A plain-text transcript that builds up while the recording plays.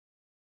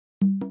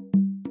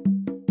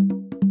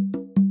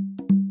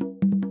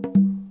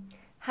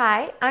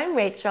Hi, I'm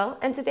Rachel,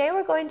 and today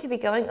we're going to be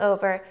going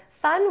over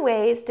fun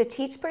ways to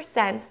teach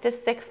percents to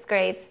 6th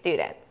grade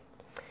students.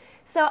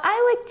 So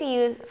I like to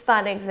use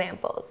fun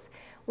examples.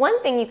 One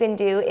thing you can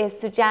do is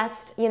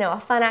suggest, a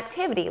fun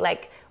activity,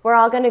 like we're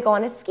all going to go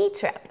on a ski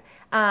trip,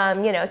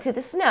 to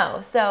the snow.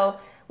 So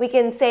we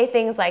can say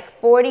things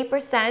like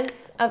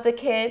 40% of the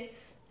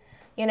kids,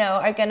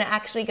 are going to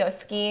actually go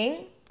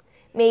skiing.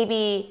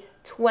 Maybe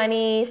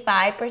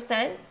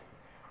 25%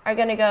 are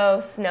going to go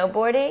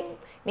snowboarding.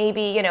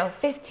 Maybe,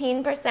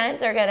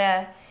 15% are going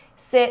to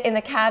sit in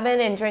the cabin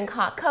and drink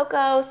hot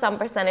cocoa. Some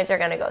percentage are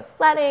going to go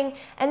sledding.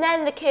 And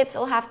then the kids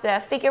will have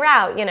to figure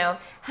out,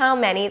 how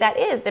many that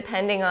is,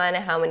 depending on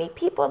how many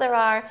people there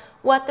are,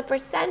 what the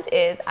percent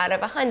is out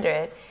of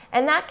 100.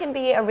 And that can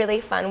be a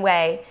really fun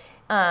way,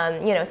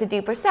 to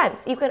do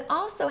percents. You can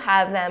also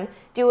have them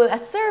do a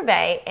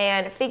survey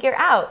and figure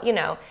out,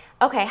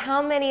 okay,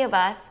 how many of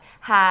us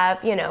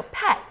have,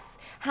 pets?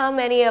 How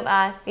many of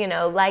us,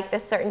 like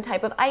this certain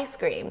type of ice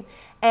cream?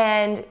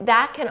 And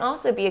that can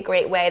also be a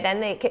great way.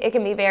 Then it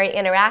can be very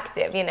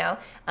interactive,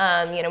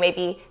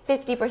 maybe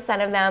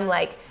 50% of them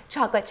like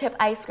chocolate chip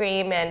ice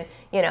cream and,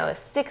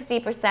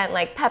 60%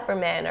 like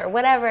peppermint or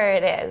whatever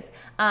it is.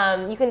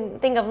 You can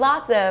think of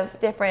lots of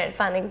different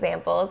fun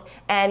examples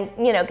and,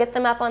 get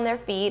them up on their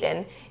feet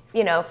and,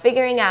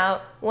 figuring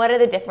out what are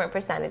the different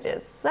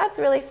percentages. So that's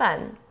really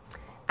fun.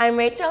 I'm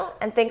Rachel,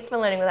 and thanks for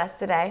learning with us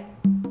today.